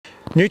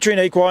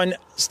Nutrien Equine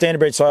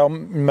Standardbred sale,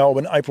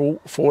 Melbourne, April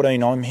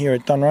 14. I'm here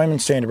at Dunroamin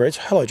Standardbreds.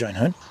 Hello, Jane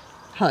Hearn.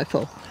 Hello,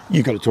 Paul.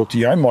 You've got to talk to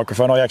your own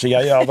microphone. I've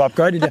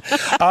upgraded you.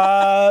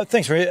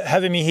 Thanks for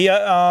having me here.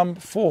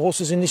 4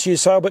 horses in this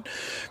year's sale, but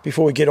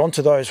before we get on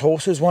to those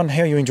horses, how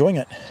are you enjoying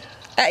it?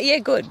 Yeah,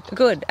 good.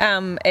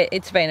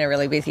 It's been a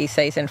really busy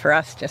season for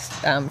us, just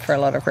for a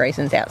lot of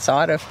reasons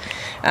outside of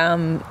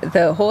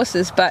the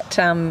horses, but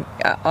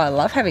I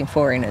love having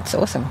 4 in. It's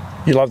awesome.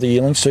 You love the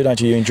yearlings too, don't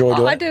you? You enjoy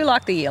doing it? I do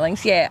like the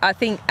yearlings, yeah. I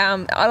think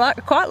I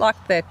quite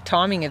like the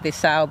timing of this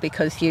sale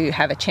because you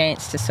have a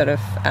chance to sort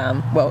of,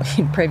 well,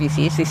 in previous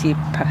years, this year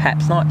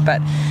perhaps not,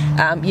 but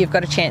you've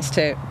got a chance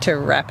to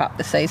wrap up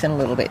the season a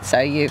little bit. So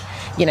you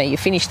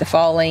finish the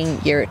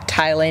foaling, you're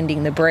tail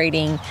ending the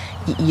breeding,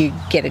 you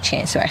get a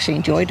chance to actually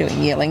enjoy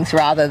doing yearlings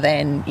rather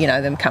than,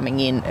 them coming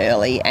in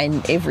early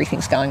and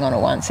everything's going on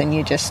at once and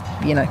you're just,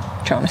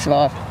 trying to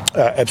survive.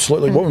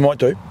 Absolutely. What we might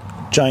do,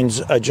 Johnny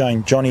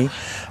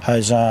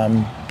has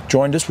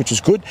joined us, which is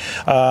good.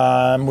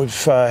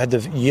 We've had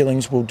the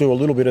yearlings. We'll do a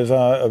little bit of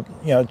a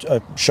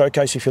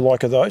showcase, if you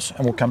like, of those,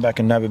 and we'll come back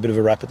and have a bit of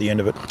a wrap at the end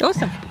of it.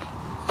 Awesome.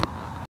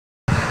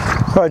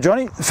 All right,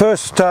 Johnny, the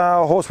first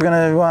horse we're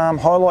going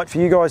to highlight for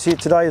you guys here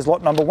today is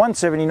lot number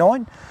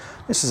 179.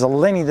 This is a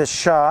Lenny the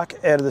Shark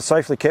out of the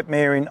safely kept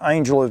mare in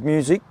Angel of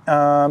Music.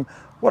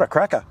 What a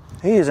cracker.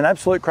 He is an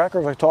absolute cracker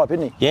of a type,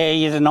 isn't he? Yeah,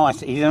 he's a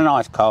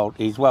nice colt.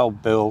 He's well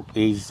built.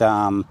 He's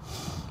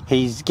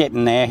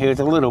getting there. He was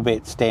a little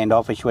bit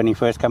standoffish when he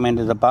first came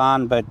into the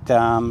barn, but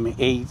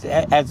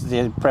as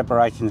the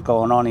preparation's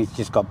gone on, he's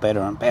just got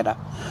better and better.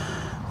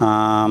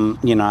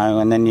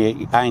 And then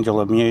your Angel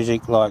of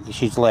Music, like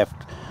she's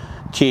left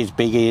Cheers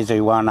Big Ears,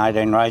 who won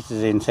 18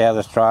 races in South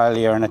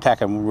Australia, and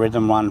Attacking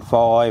Rhythm won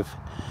 5.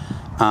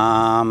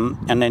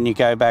 And then you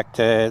go back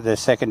to the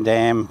second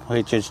dam,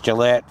 which is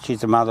Gillette.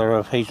 She's the mother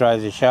of He's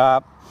Razor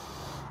Sharp,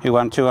 who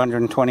won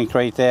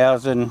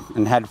 223,000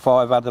 and had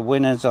 5 other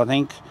winners, I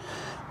think.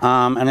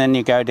 And then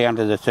you go down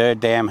to the third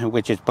dam,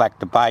 which is Black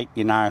Debate.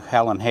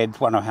 Helen Head's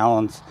one of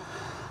Helen's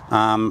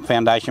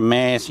foundation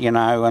mares,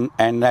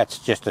 and that's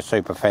just a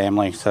super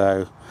family.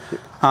 So,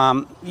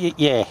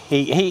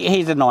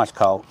 he's a nice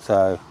colt.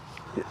 So.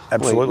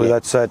 Absolutely,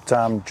 that's that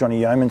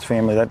Johnny Yeoman's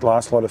family, that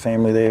last lot of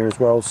family there as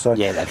well. So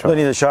yeah, that's right.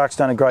 Lenny the Shark's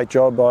done a great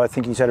job. I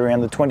think he's had around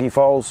the 20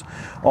 foals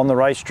on the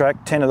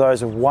racetrack. 10 of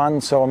those have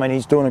won, so I mean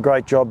he's doing a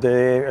great job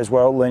there as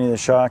well. Lenny the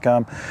Shark,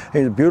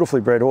 he's a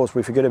beautifully bred horse.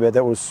 We forget about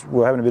that.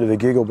 We're having a bit of a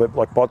giggle, but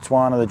like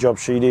Botswana, the job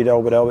she did,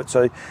 Albert.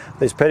 So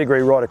there's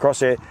pedigree right across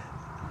there.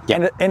 Yep.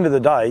 And at the end of the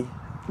day,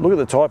 look at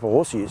the type of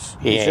horse he is.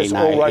 Yeah, he's just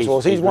all race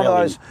horse. He's one of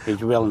those.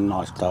 He's a really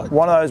nice type.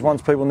 One of those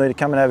ones people need to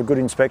come and have a good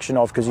inspection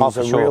of because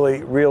he's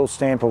really real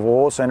stamp of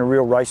horse and a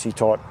real racy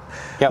type.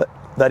 Yep.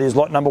 That is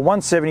lot number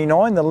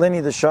 179, the Lenny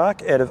the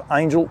Shark out of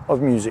Angel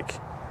of Music.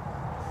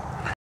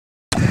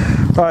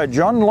 All right,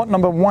 John, lot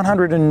number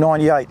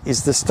 198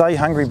 is the Stay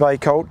Hungry Bay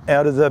colt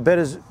out of the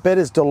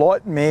Better's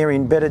Delight mare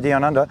in Better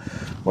Down Under.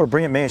 What a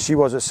brilliant mare she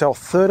was herself.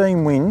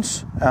 13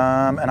 wins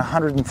and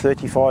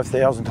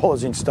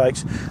 $135,000 in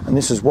stakes. And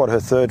this is what, her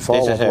third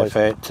foal? This is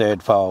her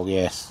third foal,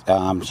 yes.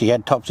 She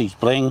had Topsy's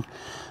Bling.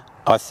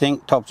 I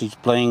think Topsy's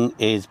Bling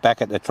is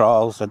back at the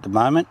trials at the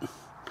moment.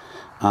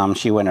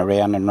 She went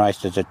around and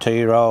raced as a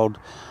 2-year-old.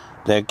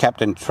 The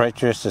Captain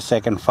Treacherous, the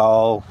second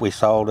foal, we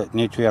sold at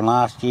Nutrien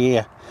last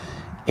year.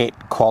 It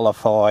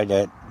qualified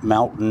at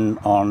Melton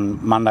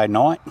on Monday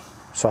night.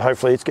 So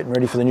hopefully it's getting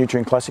ready for the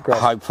Nutrien Classic race.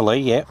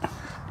 Hopefully, yep.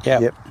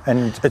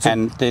 And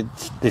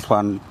this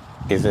one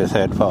is a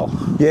third foal.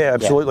 Yeah,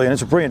 absolutely. Yep. And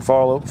it's a brilliant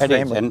foal family.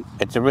 It is, and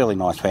it's a really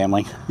nice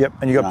family. Yep.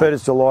 And you got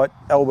Better's Delight,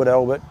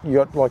 Albert.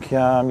 You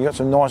got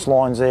some nice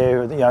lines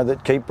there,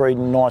 that keep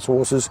breeding nice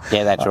horses.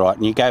 Yeah, that's right.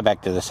 And you go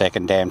back to the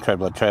second dam,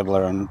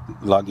 Trebler, and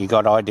like you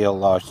got Ideal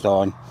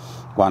Lifestyle,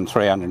 won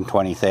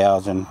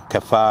 320,000.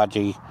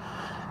 Kafaji,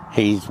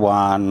 he's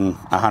won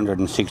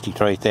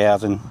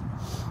 163,000.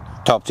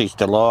 Topsy's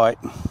Delight,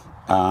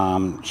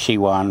 she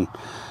won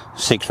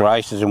 6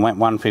 races and went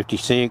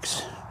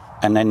 156.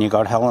 And then you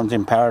got Helen's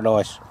in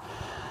Paradise.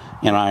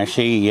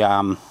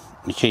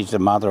 She's the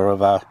mother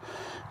of a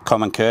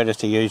Common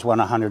Courtesy who's won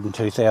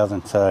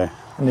 102,000. So.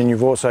 And then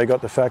you've also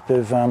got the fact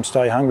of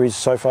Stay Hungry's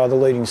so far the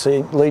leading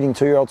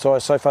 2-year-old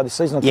size so far this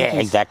season.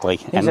 Exactly.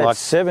 He's had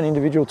 7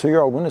 individual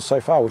 2-year-old winners so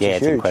far, which is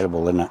huge. Yeah, it's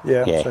incredible, isn't it?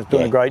 Yeah, so he's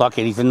doing a great. Like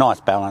he's a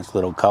nice balanced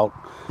little colt.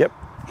 Yep.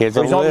 He's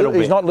not little,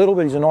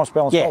 but he's a nice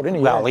balanced colt, isn't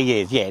he? Well, he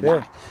is. Yeah.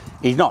 No,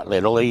 he's not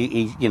little.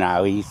 He's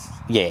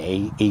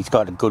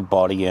got a good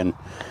body and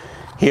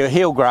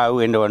he'll grow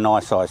into a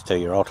nice size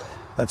 2-year-old.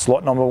 That's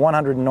lot number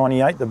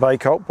 198, the Bay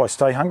Colt by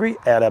Stay Hungry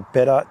out of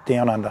Better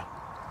Down Under.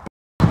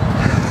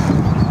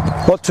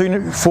 Lot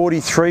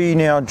 243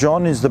 now,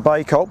 John, is the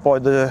Bay Colt by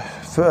the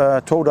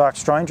Tall Dark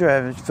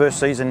Stranger.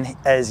 First season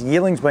as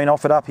yearlings been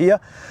offered up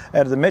here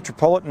out of the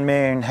Metropolitan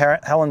mare in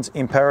Helen's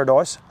in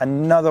Paradise.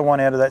 Another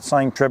one out of that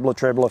same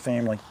Trebler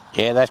family.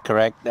 Yeah, that's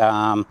correct.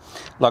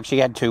 Like she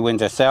had 2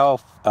 wins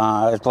herself.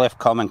 Has left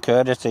Common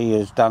Courtesy,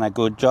 has done a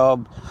good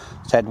job.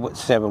 It's had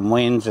 7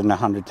 wins and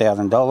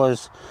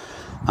 $100,000.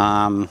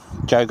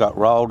 Joe got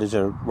rolled as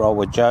a roll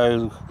with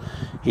Joe.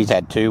 He's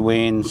had 2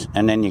 wins,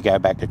 and then you go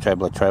back to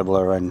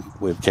Trebler, and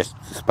we've just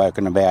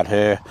spoken about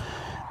her.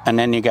 And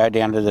then you go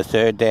down to the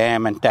 3rd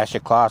dam and Dasher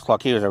Class.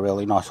 Like, he was a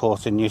really nice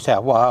horse in New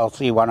South Wales.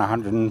 He won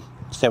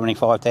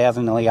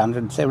 175,000, nearly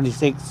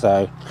 176.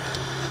 So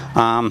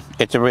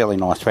it's a really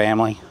nice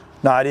family.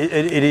 No, it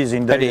is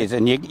indeed. It is,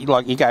 and you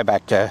go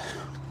back to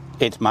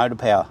its motor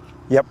power.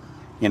 Yep.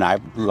 You know,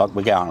 like,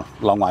 we're going a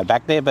long way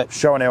back there, but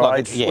showing our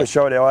age. Yeah. We're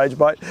showing our age,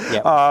 mate.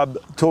 Yep.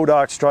 Tall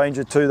Dark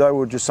Stranger too, though. We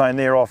were just saying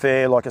there off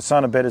air, like a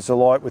son of Better's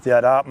Delight with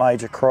that Art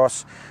Major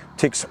cross,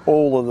 ticks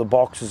all of the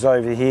boxes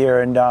over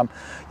here, and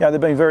they've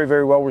been very,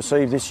 very well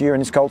received this year.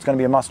 And this colt's going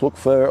to be a must look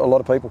for a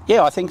lot of people.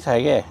 Yeah, I think so.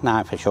 Yeah,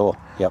 no, for sure.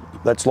 Yep.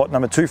 That's lot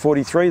number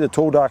 243, the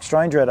Tall Dark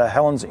Stranger out of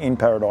Helen's in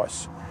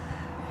Paradise.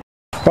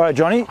 All right,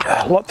 Johnny,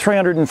 lot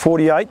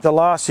 348, the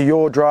last of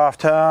your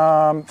draft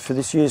for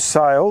this year's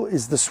sale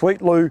is the Sweet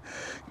Lou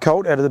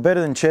colt out of the Better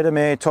Than Cheddar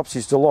mare,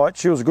 Topsy's Delight.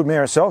 She was a good mare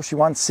herself. She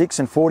won 6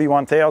 and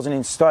 41,000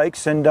 in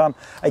stakes. And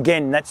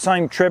again, that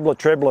same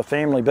Trebler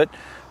family, but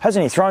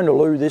hasn't he thrown to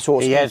Lou, this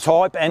horse, in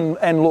type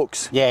and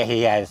looks? Yeah,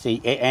 he has.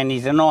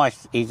 He's a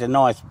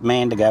nice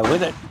man to go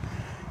with it.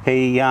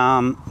 He,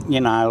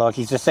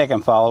 he's the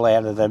second foal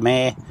out of the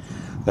mare.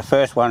 The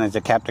first one is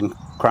a Captain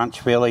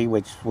Crunch filly,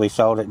 which we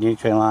sold at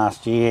Nutrien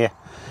last year.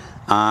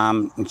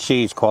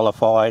 She's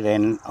qualified,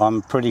 and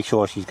I'm pretty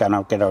sure she's going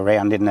to get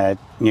around in the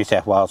New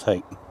South Wales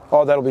heat.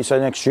 Oh, that'll be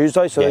next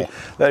Tuesday, so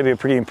that'll be a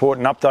pretty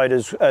important update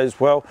as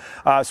well.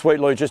 Sweet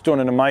Lou just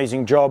doing an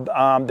amazing job.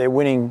 They're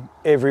winning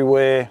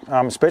everywhere,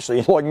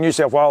 especially like New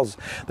South Wales.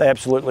 They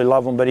absolutely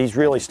love him, but he's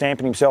really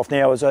stamping himself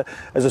now as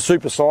a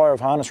super sire of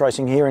harness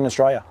racing here in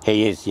Australia.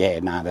 He is,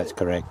 that's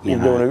correct.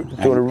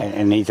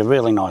 And he's a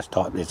really nice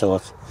type, this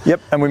horse. Yep,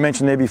 and we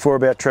mentioned there before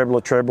about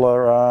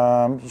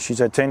Trebler. She's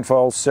had 10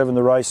 foals, 7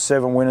 the race,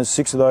 7 winners,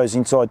 6 of those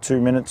inside 2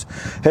 minutes.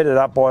 Headed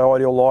up by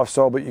Ideal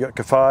Lifestyle, but you've got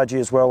Kafaji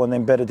as well, and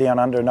then Better Down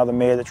Under, another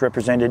mare that's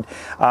represented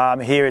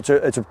here. It's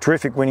a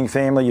terrific winning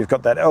family. You've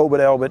got that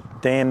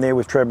Albert dam there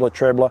with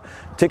Trebler.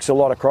 Ticks a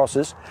lot of crosses.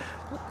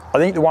 I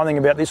think the one thing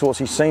about this horse,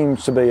 he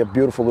seems to be a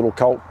beautiful little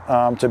colt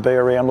to be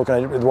around, looking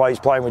at it with the way he's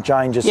playing with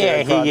Jane just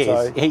there in front. He is.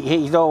 So.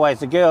 He's always,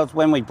 the girls,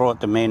 when we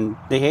brought them in,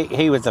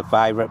 he was a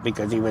favourite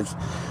because he was,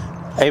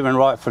 even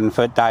right from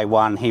day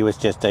one, he was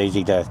just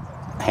easy to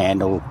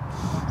handle.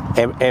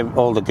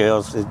 All the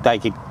girls, they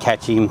could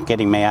catch him, get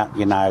him out,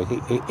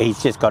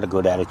 he's just got a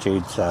good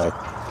attitude, so...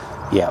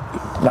 Yeah.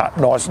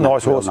 Nice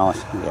horse.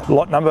 Nice, yeah.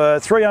 Lot number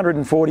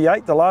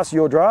 348, the last of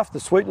your draft, the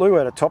Sweet Lou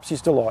out of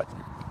Topsy's Delight.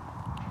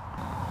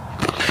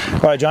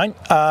 Right, Jane,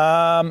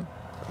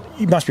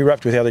 you must be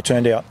wrapped with how they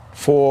turned out.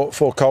 Four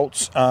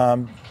colts,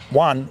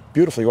 one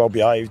beautifully well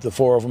behaved, the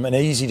 4 of them, and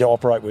easy to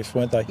operate with,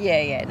 weren't they?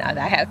 Yeah, no,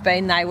 they have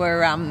been. They were,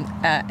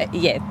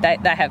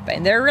 they have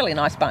been. They're a really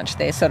nice bunch.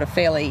 They're sort of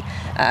fairly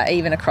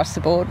even across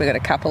the board. We've got a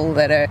couple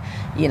that are,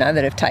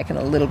 that have taken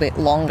a little bit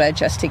longer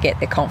just to get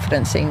their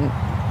confidence in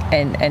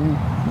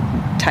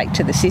and take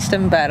to the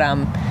system, but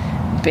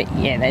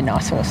yeah, they're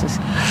nice horses.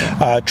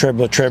 Yeah.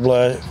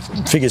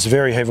 Trebler figures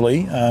very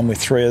heavily with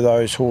 3 of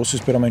those horses,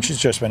 but I mean, she's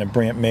just been a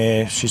brilliant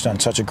mare. She's done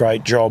such a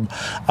great job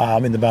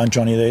in the barn.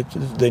 Johnny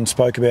then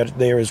spoke about it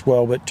there as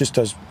well, but just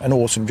does an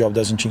awesome job,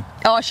 doesn't she?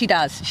 Oh, she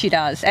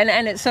does,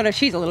 and it's sort of,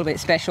 she's a little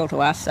bit special to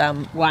us.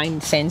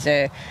 Wayne sends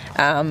her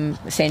at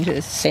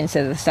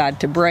the start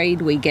to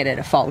breed. We get her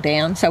to foal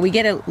down, so we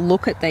get a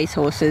look at these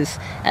horses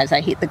as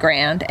they hit the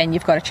ground, and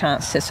you've got a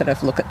chance to sort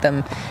of look at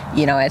them,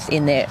 as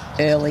in their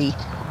early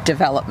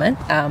development,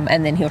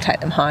 and then he'll take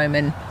them home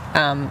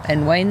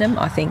and wean them.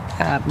 I think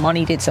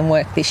Monty did some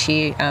work this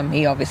year.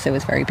 He obviously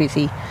was very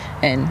busy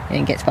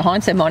and gets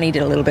behind, so Monty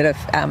did a little bit of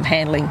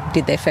handling,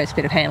 did their first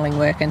bit of handling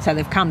work, and so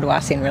they've come to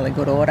us in really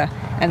good order.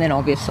 And then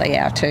obviously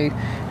our 2,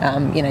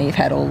 you've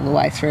had all the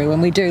way through,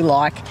 and we do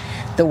like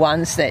the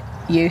ones that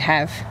you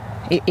have,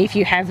 if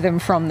you have them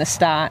from the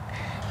start,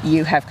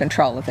 you have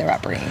control of their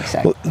upbringing,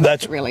 so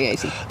that's really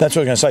easy. That's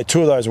what I was going to say.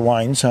 2 of those are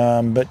Wayne's,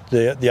 but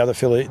the other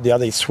filly, the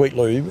other Sweet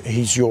Lou,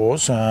 he's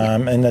yours,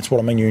 and that's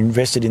what I mean. You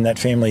invested in that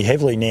family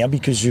heavily now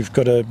because you've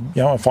got a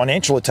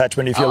financial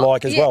attachment, if you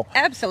like, as well.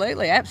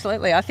 Absolutely.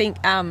 I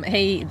think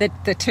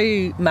the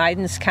 2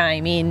 maidens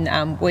came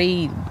in.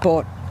 We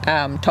bought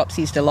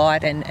Topsy's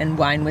Delight, and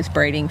Wayne was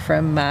breeding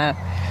from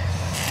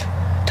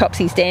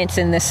Topsy's Dance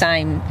in the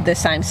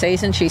same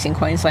season. She's in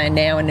Queensland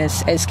now and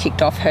has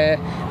kicked off her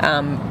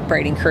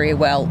breeding career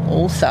well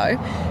also.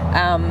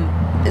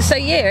 So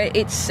yeah,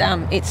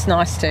 it's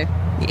nice to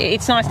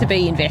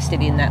be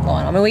invested in that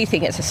line. I mean, we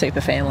think it's a super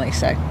family.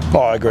 So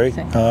I agree.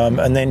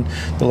 And then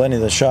the Lenny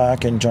the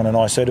Shark, and John and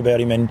I said about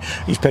him, and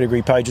his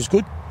pedigree page is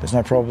good. There's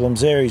no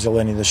problems there. He's a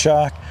Lenny the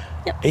Shark.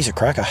 Yep. He's a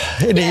cracker.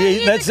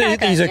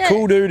 He's a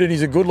cool dude, and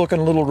he's a good-looking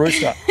little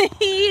rooster.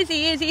 He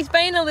is. He's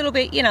been a little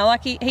bit,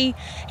 like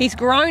he's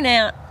grown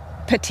out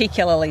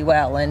particularly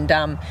well, and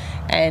I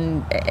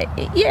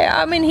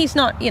mean, he's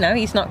not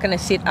going to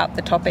sit up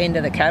the top end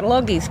of the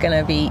catalogue. He's going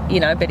to be,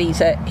 but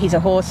he's a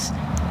horse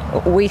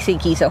we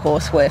think he's a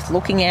horse worth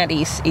looking at.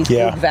 He's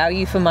good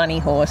value for money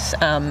horse,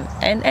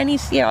 and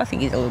he's I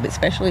think he's a little bit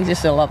special. He's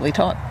just a lovely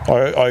type.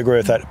 I agree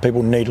with that.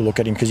 People need to look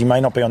at him because he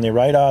may not be on their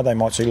radar. They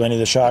might see Lenny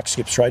the Shark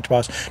skip straight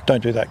past.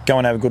 Don't do that. Go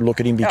and have a good look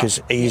at him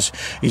because he's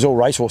all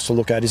racehorse to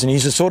look at, isn't he?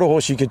 He's the sort of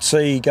horse you could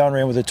see going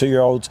around with the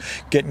 2-year-olds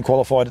getting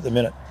qualified at the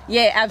minute.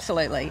 Yeah,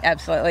 absolutely.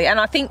 And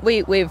I think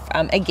we've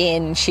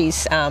again,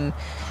 she's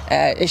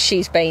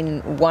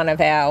been one of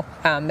our.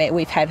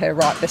 We've had her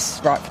right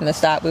from the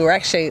start. We were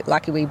actually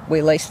lucky.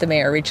 We leased the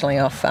mare originally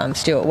off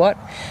Stuart Watt.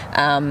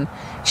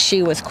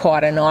 She was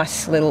quite a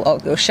nice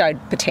little. Showed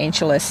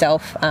potential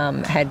herself.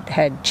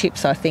 Had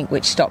chips, I think,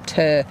 which stopped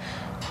her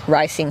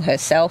racing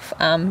herself.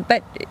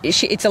 But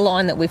it's a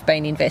line that we've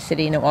been invested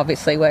in.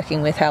 Obviously,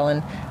 working with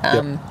Helen.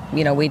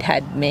 We'd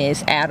had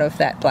mares out of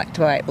that black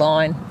to 8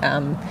 line.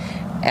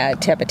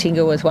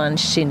 Tapatinga was one,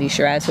 Shindy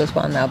Shiraz was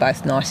one. They were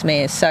both nice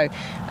mares. So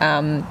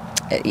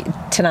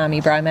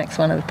Tanami Bromax,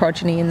 one of the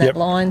progeny in that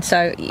line.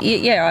 So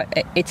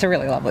it's a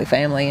really lovely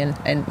family,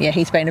 and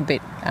he's been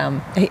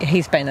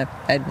he's been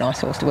a nice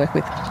horse to work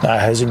with. No,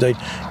 it has indeed.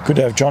 Good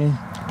to have John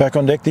back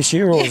on deck this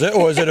year, or is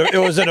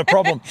it a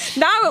problem?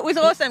 No, it was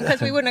awesome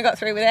because we wouldn't have got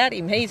through without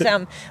him. He's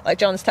like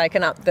John's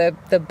taken up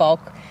the bulk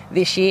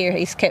this year.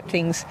 He's kept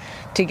things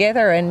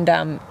together, and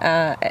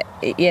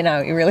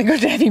really good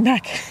to have him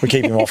back. We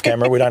keep him off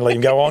camera. We don't let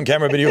him go on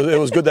camera, but it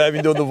was good to have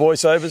him doing the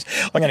voiceovers.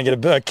 I'm going to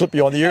get a clip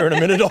behind the ear in a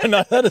minute. I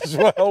know that as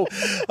well.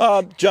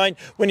 Jane,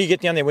 when you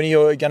get down there, when are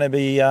you going to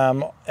be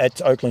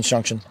at Oaklands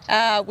Junction?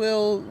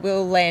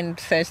 We'll land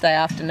Thursday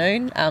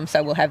afternoon,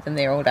 so we'll have them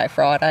there all day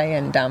Friday,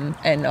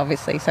 and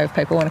obviously, so if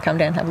people want to come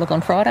down and have a look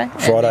on Friday,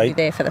 we'll be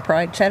there for the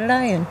parade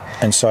Saturday,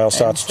 and sale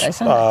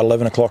starts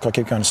 11 o'clock. I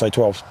keep going to say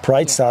 12.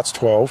 Parade starts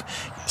 12.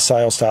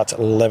 Sale starts at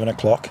 11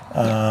 o'clock.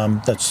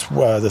 That's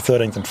the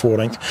 13th and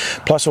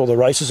 14th, plus all the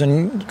races.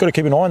 And you've got to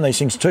keep an eye on these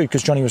things too,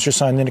 because Johnny was just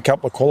saying then a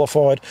couple are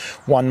qualified.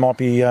 One might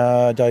be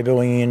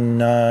debuting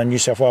in New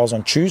South Wales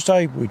on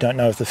Tuesday. We don't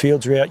know if the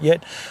fields are out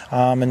yet.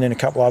 And then a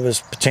couple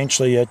others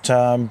potentially at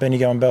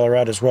Bendigo and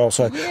Ballarat as well.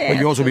 So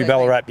yours will be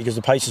Ballarat because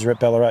the paces are at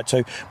Ballarat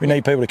too. We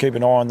need people to keep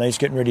an eye on these,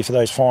 getting ready for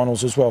those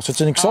finals as well. So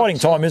it's an exciting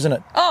time, isn't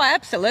it? Oh,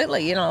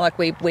 absolutely.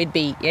 We'd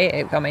be,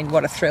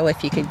 what a thrill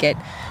if you could get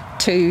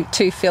two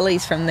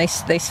fillies from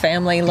this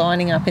family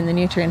lining up in the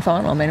Nutrien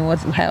final. I mean,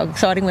 how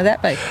exciting would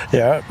that be?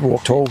 Yeah,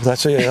 walk tall.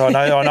 That's it. I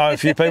know a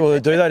few people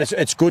that do that.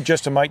 It's good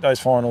just to make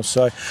those finals.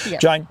 So,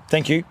 Jane,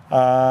 thank you.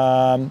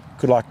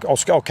 Good luck.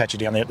 I'll catch you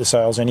down there at the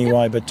sales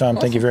anyway. But awesome.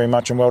 Thank you very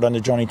much, and well done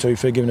to Johnny too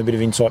for giving a bit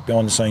of insight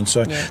behind the scenes.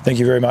 So, thank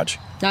you very much.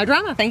 No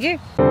drama. Thank you.